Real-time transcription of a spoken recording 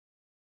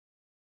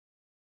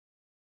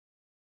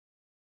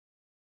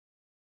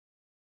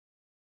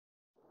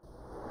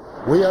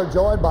We are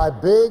joined by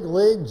Big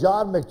League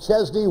John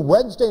McChesney.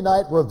 Wednesday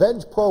night,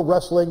 Revenge Pro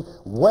Wrestling,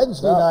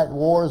 Wednesday Night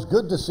Wars.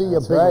 Good to see you,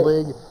 Big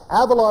League.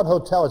 Avalon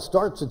Hotel, it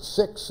starts at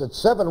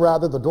 7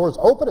 rather. The doors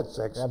open at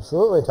 6.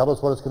 Absolutely. Tell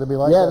us what it's going to be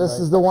like. Yeah, this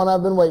is the one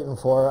I've been waiting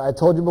for. I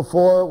told you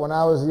before, when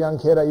I was a young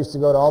kid, I used to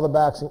go to all the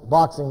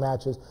boxing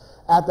matches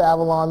at the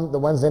Avalon the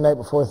Wednesday night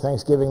before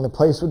Thanksgiving. The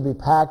place would be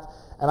packed,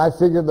 and I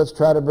figured let's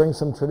try to bring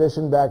some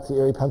tradition back to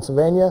Erie,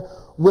 Pennsylvania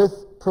with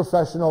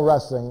professional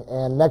wrestling.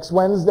 And next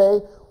Wednesday,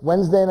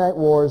 Wednesday Night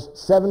Wars,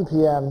 7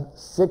 p.m.,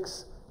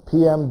 6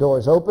 p.m.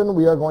 doors open.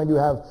 We are going to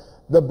have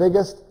the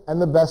biggest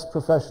and the best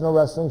professional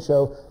wrestling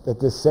show that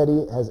this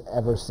city has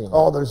ever seen.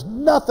 Oh, there's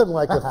nothing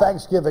like a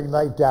Thanksgiving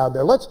night down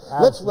there. Let's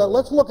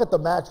look at the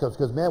matchups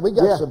because, man, we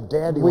got some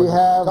dandy ones.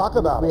 Talk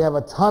about it. We have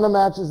a ton of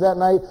matches that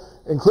night,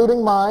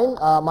 including mine,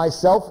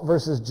 myself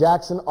versus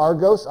Jackson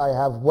Argos. I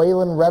have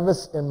Waylon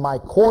Revis in my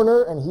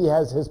corner, and he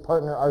has his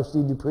partner,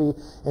 R.C. Dupree,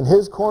 in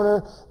his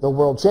corner. The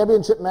World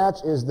Championship match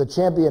is the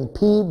champion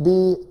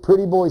PB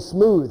Pretty Boy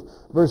Smooth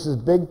versus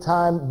Big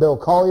Time Bill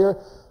Collier.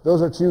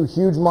 Those are two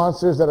huge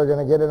monsters that are going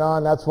to get it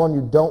on. That's one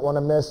you don't want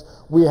to miss.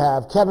 We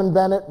have Kevin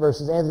Bennett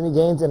versus Anthony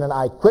Gaines in an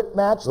I Quit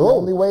match. The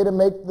only way to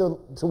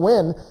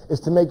win is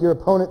to make your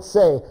opponent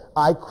say,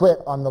 I quit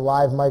on the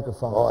live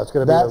microphone. Oh, that's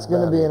going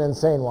to be an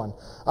insane one.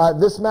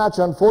 This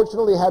match,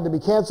 unfortunately, had to be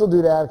canceled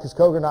due to Atticus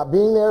Cogar not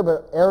being there,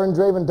 but Aaron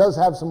Draven does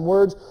have some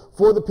words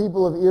for the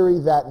people of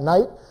Erie that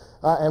night.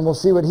 And we'll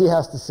see what he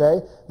has to say.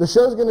 The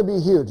show's going to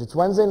be huge. It's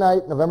Wednesday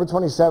night, November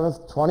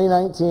 27th,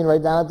 2019, right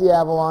down at the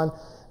Avalon.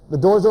 The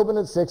doors open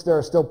at 6. There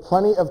are still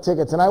plenty of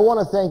tickets, and I want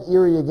to thank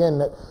Erie again.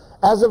 That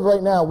as of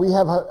right now, we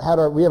have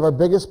our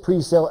biggest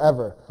pre-sale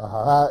ever.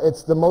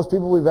 It's the most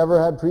people we've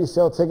ever had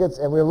pre-sale tickets,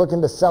 and we're looking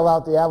to sell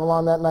out the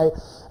Avalon that night.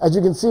 As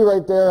you can see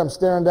right there, I'm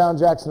staring down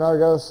Jackson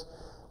Argos.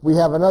 We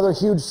have another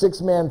huge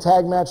 6-man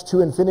tag match,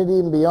 to infinity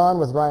and beyond,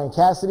 with Ryan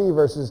Cassidy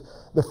versus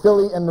the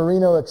Philly and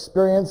Marino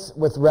Experience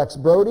with Rex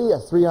Brody, a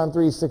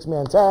 3-on-3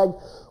 6-man tag.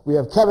 We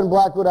have Kevin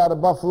Blackwood out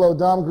of Buffalo,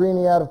 Dom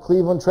Greeny out of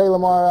Cleveland, Trey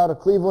Lamar out of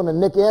Cleveland, and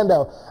Nick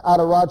Ando out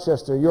of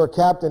Rochester, your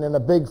captain in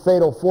a big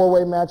fatal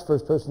 4-way match.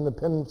 First person to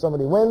pin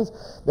somebody wins.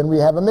 Then we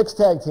have a mixed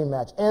tag team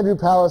match. Andrew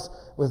Palace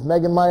with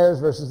Megan Myers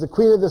versus the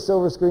queen of the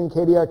silver screen,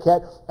 Katie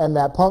Arquette, and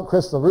that punk,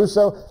 Chris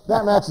LaRusso.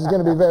 That match is going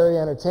to be very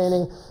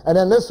entertaining. And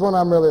then this one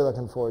I'm really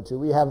looking forward to.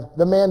 We have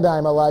the man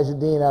dime, Elijah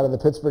Dean, out of the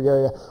Pittsburgh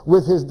area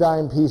with his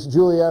dime piece,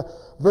 Julia,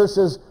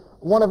 versus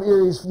one of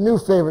Erie's new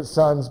favorite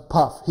sons,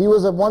 Puff. He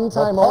was a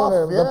one-time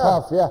owner of the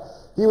Puff,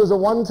 He was a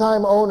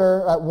one-time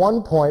owner at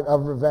one point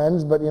of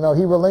Revenge, but, you know,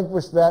 he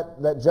relinquished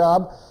that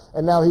job,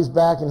 and now he's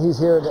back, and he's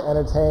here to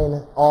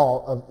entertain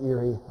all of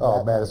Erie.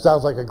 Oh, man, it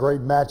sounds like a great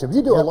matchup.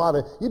 You do a lot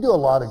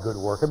of good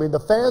work. I mean, the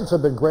fans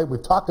have been great.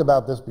 We've talked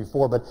about this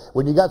before, but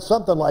when you got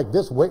something like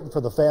this waiting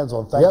for the fans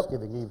on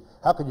Thanksgiving Eve,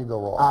 how can you go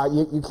wrong?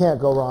 You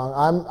can't go wrong.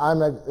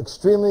 I'm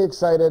extremely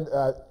excited.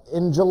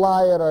 In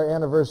July at our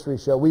anniversary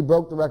show, we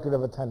broke the record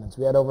of attendance.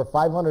 We had over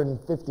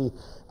 550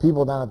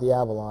 people down at the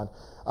Avalon.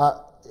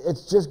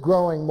 It's just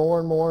growing more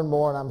and more and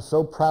more, and I'm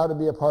so proud to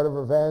be a part of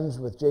Revenge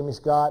with Jamie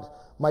Scott,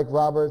 Mike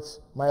Roberts,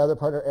 my other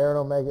partner,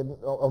 Aaron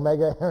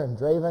Aaron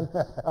Draven.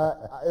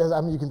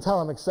 You can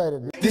tell I'm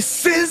excited.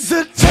 This is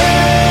a